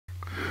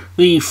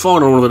The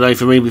final of the day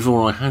for me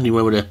before I hand you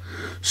over to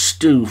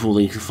Stu for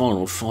the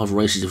final 5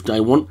 races of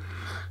day 1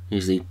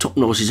 is the top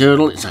novices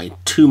hurdle. It's a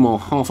 2-mile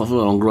half a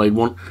furlong grade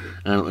 1,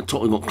 and at the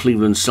top we've got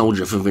Cleveland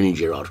Soldier for Vinnie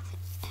Gerard.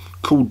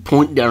 Called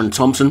Point, Darren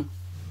Thompson.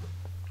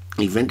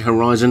 Event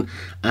Horizon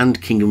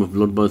and Kingdom of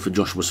Blood, both for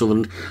Joshua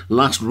Sutherland.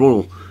 Last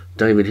Royal,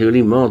 David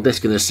Hooley. Mar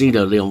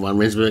Desconocido, Leon Van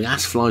Rensburg.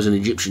 Ass Flies an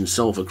Egyptian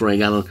Soul for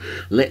Craig Allen.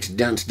 Let's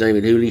Dance,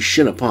 David Hooley.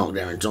 Schiller Park,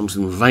 Darren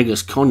Thompson.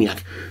 Vegas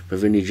Cognac for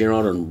Vinnie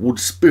Gerard, and Wood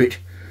Spirit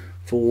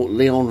for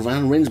Leon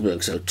Van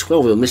Rensburg. So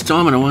 12 of them this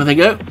time, and away they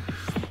go.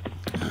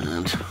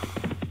 And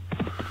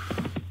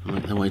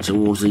make their way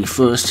towards the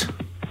first,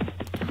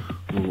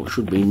 or what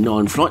should be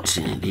 9 flights.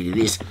 Indeed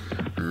it is.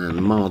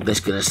 And Mar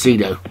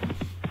Desconocido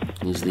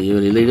is the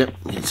early leader.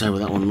 Gets over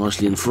that one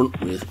nicely in front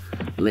with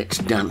Let's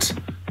Dance,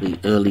 the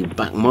early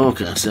back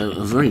marker. So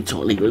very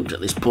tightly grouped at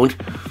this point.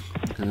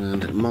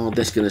 And Mar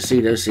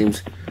Desconocido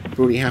seems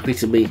pretty happy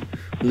to be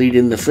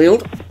leading the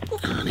field,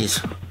 and is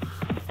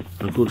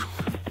a good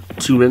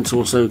 2 lengths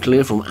or so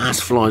clear from Ass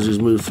Flies, who's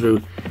moved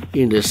through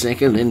into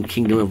second. Then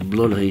Kingdom of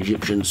Blood and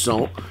Egyptian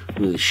Soul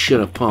with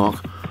Schiller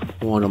Park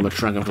wide on the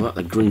track. After that,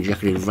 the green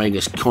jacketed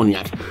Vegas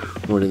Cognac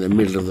right in the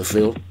middle of the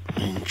field,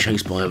 and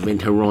chased by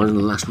Event Horizon.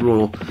 The Last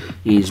Royal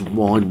is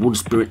wide. Wood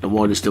Spirit the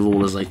widest of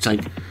all as they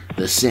take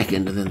the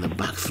second, and then the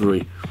back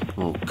 3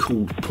 are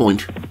Called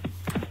Point,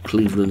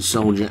 Cleveland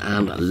Soldier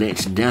and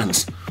Let's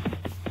Dance.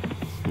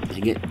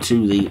 They get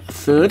to the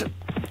third,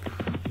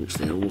 which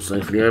they're all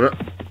safely over,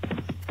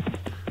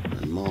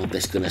 and Mar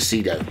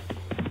Desconocido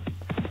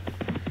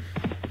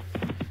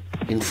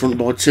in front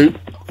by 2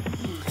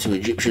 to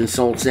Egyptian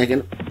Soul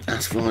second,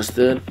 Ass Flies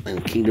third,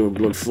 and Kingdom of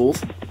Blood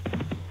fourth.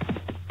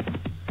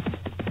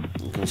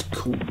 Comes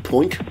Called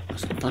Point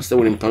as they pass the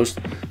winning post.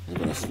 They've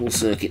got a full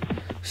circuit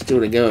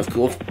still to go, of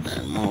course,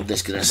 and Mar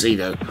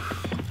Desconocido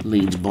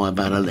leads by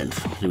about a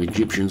length to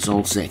Egyptian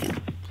Soul second,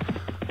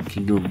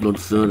 Kingdom of Blood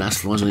third,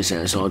 Ass Flies on its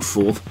outside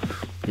fourth.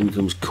 Then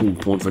comes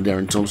Called Point for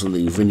Darren Thompson.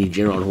 The Vinnie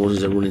Gerard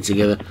horses are running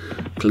together.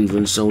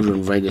 Cleveland Soldier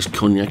and Vegas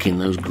Cognac in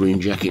those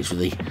green jackets with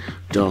the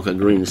darker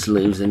green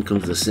sleeves. Then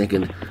comes the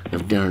second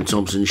of Darren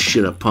Thompson's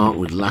Schiller Park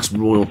with Last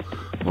Royal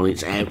on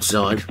its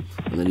outside,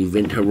 and then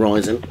Event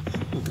Horizon,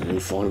 and then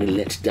finally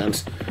Let's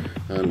Dance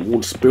and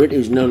Wood Spirit,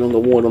 who's no longer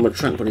wide on the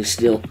track but is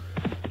still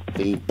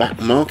the back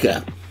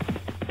marker.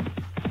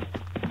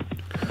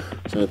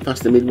 So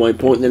past the midway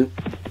point then,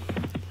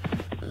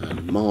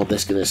 and Mar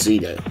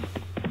Desconocido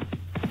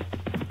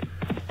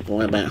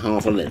by about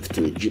half a length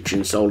to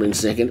Egyptian Soul in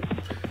second.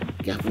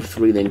 Gap of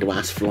 3 then to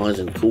Ass Flies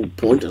and Called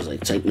Point as they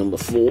take number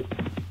 4.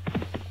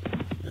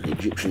 And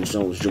Egyptian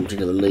Soul has jumped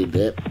into the lead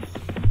there.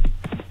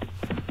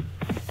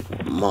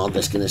 Mar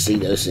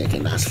Desconocido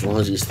second, Ass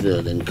Flies is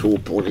third, then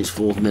Called Point is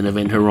fourth, and then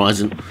Event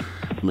Horizon.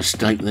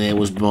 Mistake there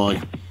was by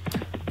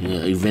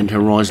Event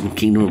Horizon.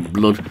 Kingdom of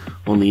Blood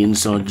on the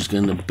inside, just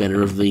getting the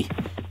better of the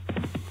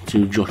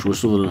 2 Joshua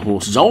Sutherland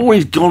horses. Oh,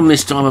 he's gone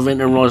this time, Event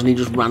Horizon. He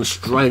just ran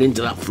straight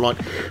into that flight.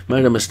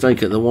 Made a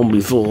mistake at the one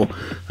before,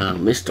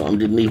 and this time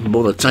didn't even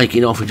bother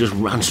taking off. He just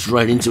ran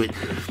straight into it,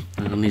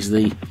 and is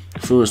the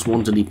first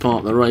one to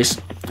depart the race.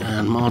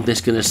 And Mar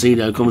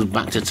Desconocido comes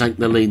back to take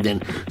the lead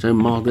then. So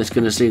Mar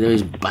Desconocido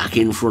is back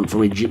in front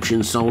from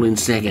Egyptian Soul in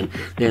second.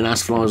 Then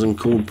Ass Flies and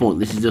Called Point.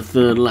 This is the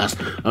third last.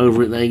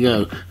 Over it they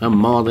go. And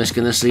Mar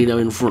Desconocido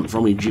in front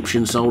from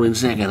Egyptian Soul in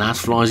second. Ass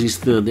Flies is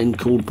third. Then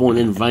Called Point.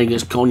 Then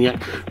Vegas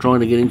Cognac trying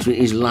to get into it.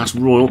 His Last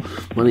Royal.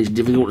 But it's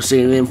difficult to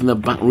see them from the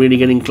back really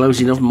getting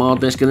close enough. Mar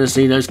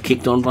Desconocido's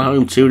kicked on for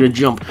home. 2 to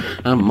jump.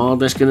 And Mar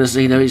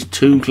Desconocido is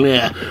 2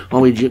 clear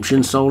of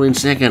Egyptian Soul in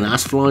second.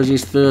 Ass Flies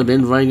is third.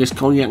 Then Vegas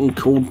Cognac and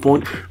Called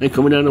Point. They're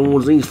coming down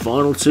towards these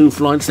final 2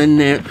 flights then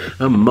there,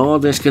 and Mar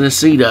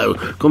Desconocido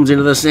comes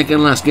into the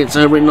second last, gets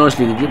over it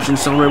nicely. The Egyptian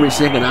Soul over in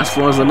second. Ass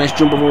Flies the best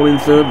jumper all in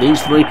third.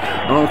 These 3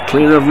 are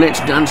clear of Let's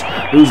Dance,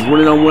 who's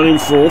running on well in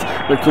fourth.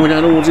 They're coming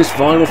down towards this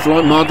final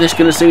flight. Mar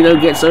Desconocido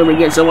gets over and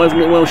gets away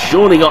from it well.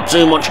 Surely got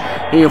too much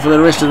here for the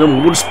rest of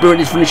them. Wood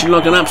Spirit is finishing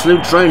like an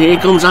absolute train. Here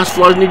comes Ass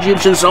Flies and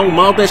Egyptian Soul.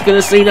 Mar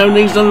Desconocido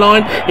needs the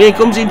line. Here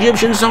comes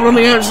Egyptian Soul on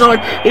the outside.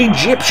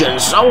 Egyptian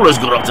Soul has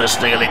got up to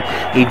steal it.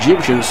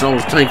 Egyptian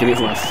Soul's taken it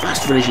for a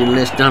fast finishing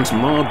Let's Dance.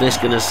 Mar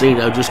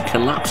Desconocido just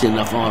collapsing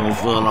the final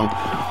furlong,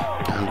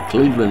 and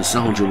Cleveland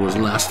Soldier was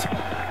last.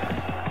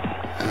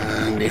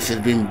 And if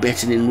there'd been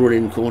betting in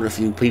running, quite a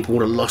few people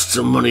would have lost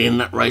some money in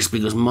that race,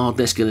 because Mar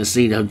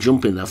Desconocido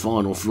jumping the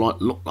final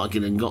flight looked like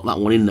it had got that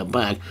one in the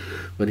bag.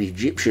 But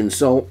Egyptian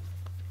Soul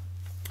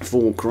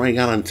for Craig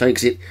Allen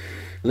takes it.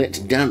 Let's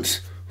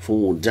Dance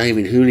for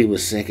David Hooley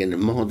was second,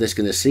 and Mar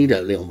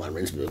Desconocido, Leon Van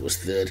Rensburg was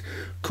third.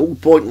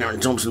 Called Point,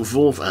 Darren Thompson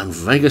fourth, and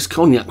Vegas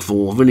Cognac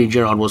for Vinnie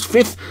Gerard was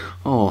fifth.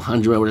 I'll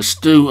hand you over to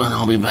Stu, and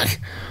I'll be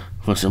back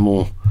for some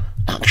more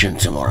action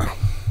tomorrow.